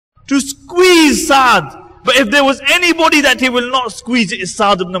to squeeze Sa'd. But if there was anybody that he will not squeeze, it is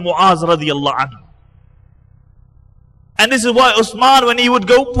Sa'd ibn Mu'az radiyallahu anhu. And this is why Usman, when he would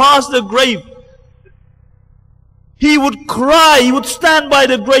go past the grave, he would cry, he would stand by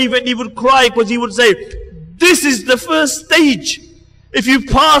the grave and he would cry, because he would say, this is the first stage. If you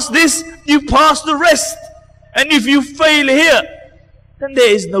pass this, you pass the rest. And if you fail here, then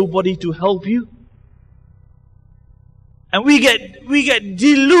there is nobody to help you. And we get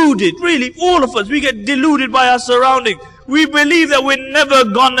deluded, really, all of us, we get deluded by our surroundings. We believe that we're never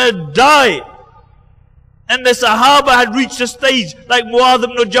gonna die. And the Sahaba had reached a stage like Mu'adh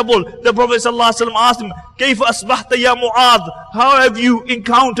ibn Jabal. The Prophet ﷺ asked him, كَيْفَ أَصْبَحْتَ يَا Mu'adh? How have you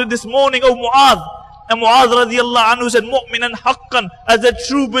encountered this morning, O Mu'adh? And Mu'adh radiallahu anhu said, mu'minan haqqan, as a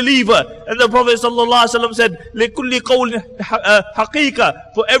true believer. And the Prophet ﷺ said, لِكُلِّ قَوْلٍ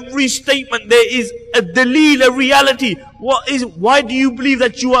حَقِيقَةٍ, for every statement there is a daleel, a reality. Why do you believe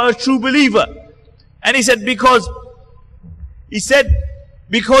that you are a true believer? And he said, because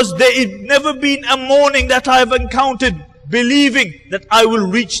there has never been a morning that I have encountered believing that I will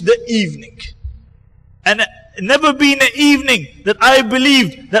reach the evening. And never been an evening that I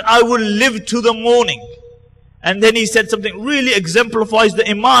believed that I will live to the morning. And then he said something really exemplifies the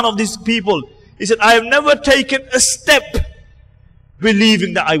iman of these people. He said, I have never taken a step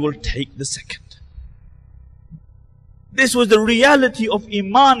believing that I will take the second. This was the reality of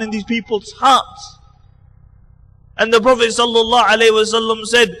iman in these people's hearts. And the Prophet ﷺ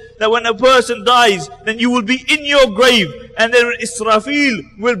said that when a person dies, then you will be in your grave, and then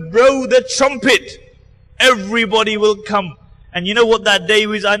Israfil will blow the trumpet. Everybody will come. And you know what that day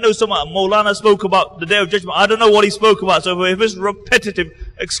is? I know Maulana spoke about the Day of Judgment. I don't know what he spoke about, so if it's repetitive,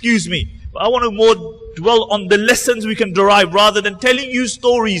 excuse me. But I want to more dwell on the lessons we can derive rather than telling you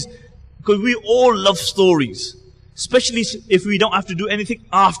stories, because we all love stories, especially if we don't have to do anything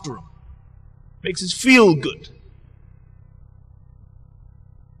after them. Makes us feel good.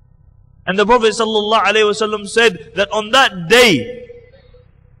 And the Prophet ﷺ said that on that day,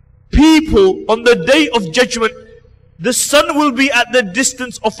 people, on the Day of Judgment, the sun will be at the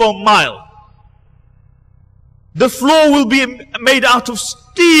distance of a mile. The floor will be made out of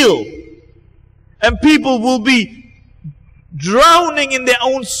steel. And people will be drowning in their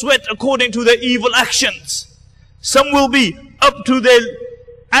own sweat according to their evil actions. Some will be up to their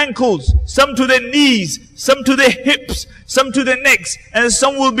ankles, some to their knees, some to their hips, some to their necks, and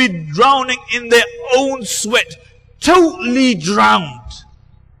some will be drowning in their own sweat. Totally drowned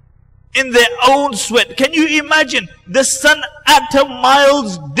in their own sweat. Can you imagine the sun at a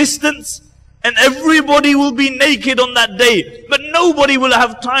mile's distance? And everybody will be naked on that day. But nobody will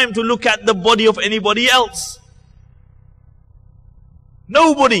have time to look at the body of anybody else.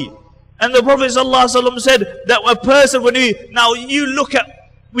 Nobody. And the Prophet ﷺ said that a person, now you look at,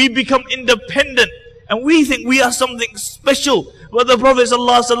 we become independent and we think we are something special. But the Prophet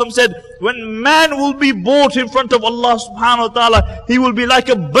ﷺ said, when man will be brought in front of Allah subhanahu wa ta'ala, he will be like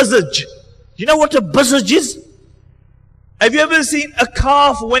a buzzard. You know what a buzzard is? Have you ever seen a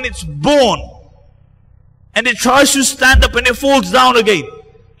calf when it's born and it tries to stand up and it falls down again,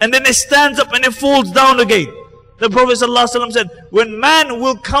 and then it stands up and it falls down again? The Prophet ﷺ said, when man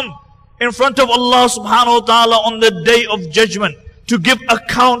will come in front of Allah subhanahu wa ta'ala on the Day of Judgment to give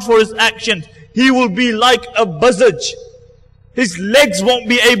account for his actions, he will be like a buzzard. His legs won't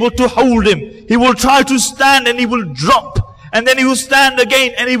be able to hold him. He will try to stand and he will drop, and then he will stand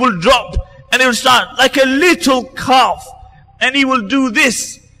again and he will drop, and he will start like a little calf. And he will do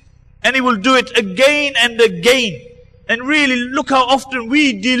this, and he will do it again and again. And really, look how often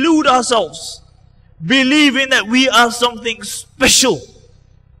we delude ourselves, believing that we are something special.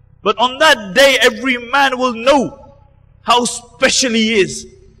 But on that day, every man will know how special he is.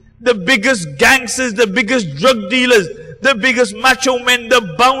 The biggest gangsters, the biggest drug dealers, the biggest macho men,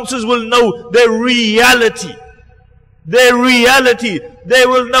 the bouncers will know their reality. Their reality. They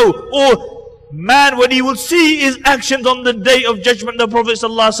will know. Or man, when he will see his actions on the Day of Judgment, the Prophet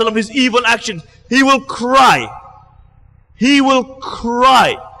ﷺ, his evil actions, he will cry. He will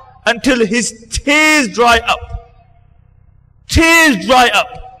cry until his tears dry up. Tears dry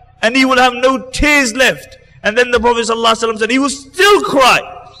up. And he will have no tears left. And then the Prophet ﷺ said, he will still cry,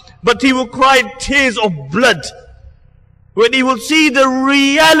 but he will cry tears of blood. When he will see the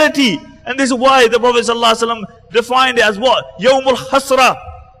reality. And this is why the Prophet ﷺ defined it as what? Yawmul Hasra.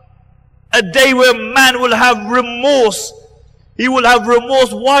 A day where man will have remorse. He will have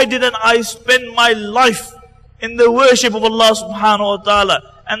remorse. Why didn't I spend my life in the worship of Allah subhanahu wa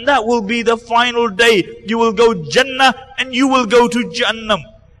ta'ala? And that will be the final day. You will go Jannah and you will go to Jahannam.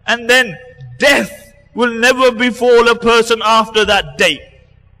 And then death will never befall a person after that day.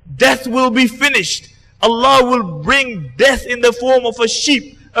 death will be finished. Allah will bring death in the form of a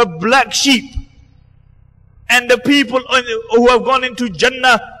sheep, a black sheep. And the people who have gone into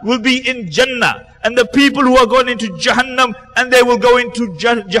Jannah will be in Jannah. And the people who are gone into Jahannam, and they will go into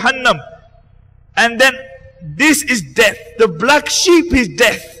Jahannam. And then this is death. The black sheep is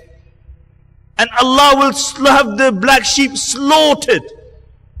death. And Allah will have the black sheep slaughtered.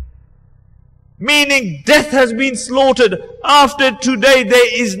 Meaning death has been slaughtered. After today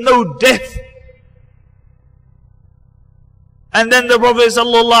there is no death. And then the Prophet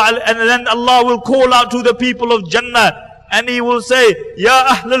ﷺ, and then Allah will call out to the people of Jannah, and He will say,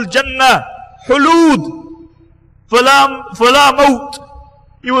 Ya Ahlul Jannah, Hulud, Fala Maut.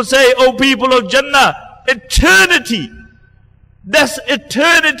 He will say, O people of Jannah, eternity. That's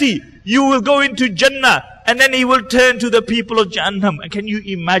eternity. You will go into Jannah. And then He will turn to the people of Jahannam. And can you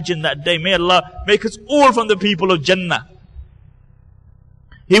imagine that day? May Allah make us all from the people of Jannah.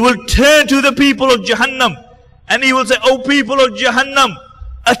 He will turn to the people of Jahannam. And He will say, O people of Jahannam,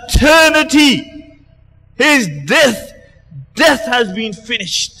 eternity. His death. Death has been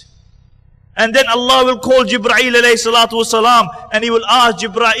finished. And then Allah will call Jibreel alayhi salatu wasalam, and He will ask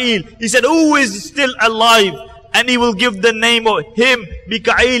Jibreel. He said, who is still alive? And He will give the name of him,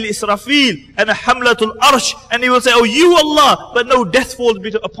 Mika'il, Israfil, and Hamlatul Arsh. And He will say, oh, you Allah, but no death falls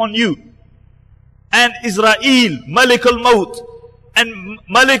upon you. And Israel, Malikul Maut. And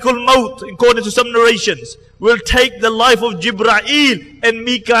Malikul Maut, according to some narrations, will take the life of Jibreel and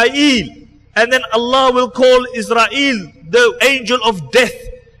Mika'il. And then Allah will call Israel, the angel of death.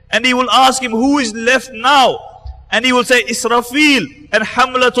 And He will ask him, who is left now? And he will say, Israfil and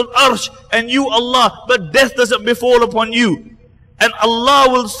Hamlatul Arsh, and you Allah, but death doesn't befall upon you. And Allah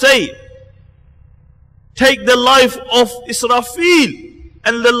will say, take the life of Israfil,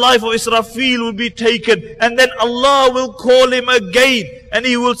 and the life of Israfil will be taken. And then Allah will call him again, and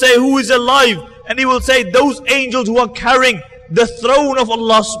He will say, who is alive? And He will say, those angels who are carrying the throne of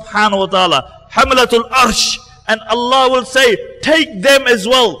Allah subhanahu wa ta'ala, Hamlatul Arsh. And Allah will say, take them as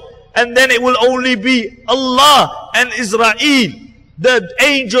well. And then it will only be Allah and Israel, the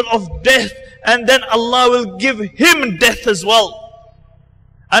angel of death. And then Allah will give him death as well.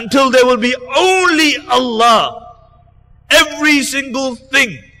 Until there will be only Allah. Every single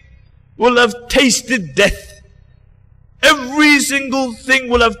thing will have tasted death. Every single thing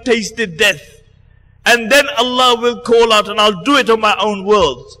will have tasted death. And then Allah will call out, and I'll do it on my own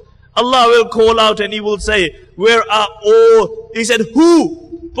words. Allah will call out and He will say, where are all? He said,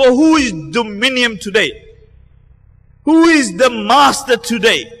 who? For who is dominion today? Who is the master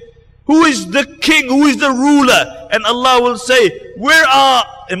today? Who is the king? Who is the ruler? And Allah will say, where are,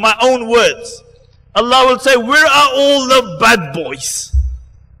 in my own words, Allah will say, where are all the bad boys?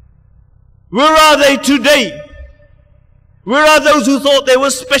 Where are they today? Where are those who thought they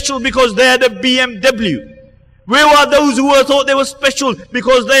were special because they had a BMW? Where are those who thought they were special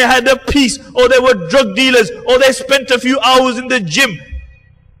because they had a piece, or they were drug dealers, or they spent a few hours in the gym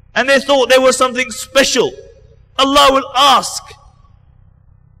and they thought they were something special? Allah will ask.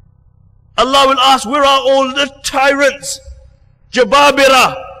 Allah will ask, where are all the tyrants?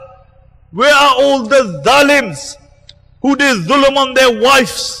 Jababira. Where are all the dhalims who did dhulm on their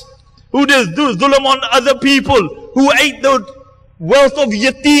wives, who did dhulm on other people, who ate the wealth of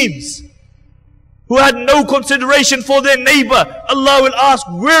yateems, who had no consideration for their neighbor? Allah will ask,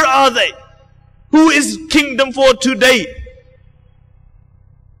 where are they? Who is kingdom for today?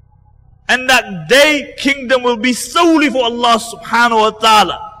 And that day, kingdom will be solely for Allah subhanahu wa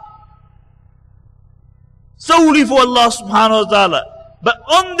ta'ala. Solely for Allah subhanahu wa ta'ala. But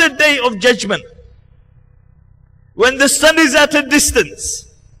on the day of judgment, when the sun is at a distance,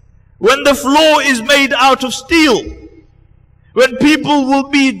 when the floor is made out of steel, when people will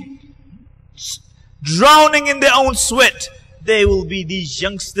be drowning in their own sweat, there will be these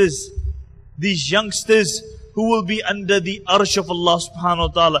youngsters who will be under the arsh of Allah subhanahu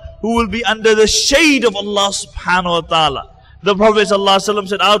wa ta'ala, who will be under the shade of Allah subhanahu wa ta'ala. The Prophet ﷺ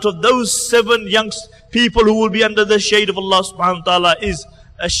said, out of those 7 young people who will be under the shade of Allah subhanahu wa ta'ala is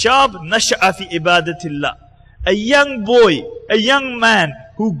a shab nasha'a fi ibadatillah. A young boy, a young man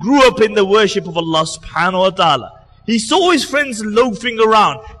who grew up in the worship of Allah subhanahu wa ta'ala. He saw his friends loafing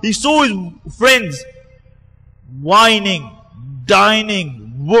around. He saw his friends whining,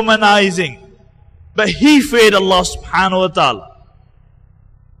 dining, womanizing. But he feared Allah subhanahu wa ta'ala.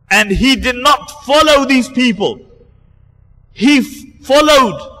 And he did not follow these people. He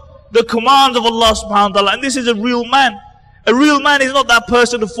followed the commands of Allah subhanahu wa ta'ala. And this is a real man. A real man is not that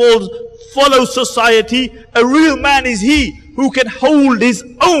person who follows society. A real man is he who can hold his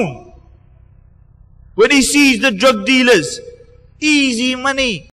own. When he sees the drug dealers, easy money.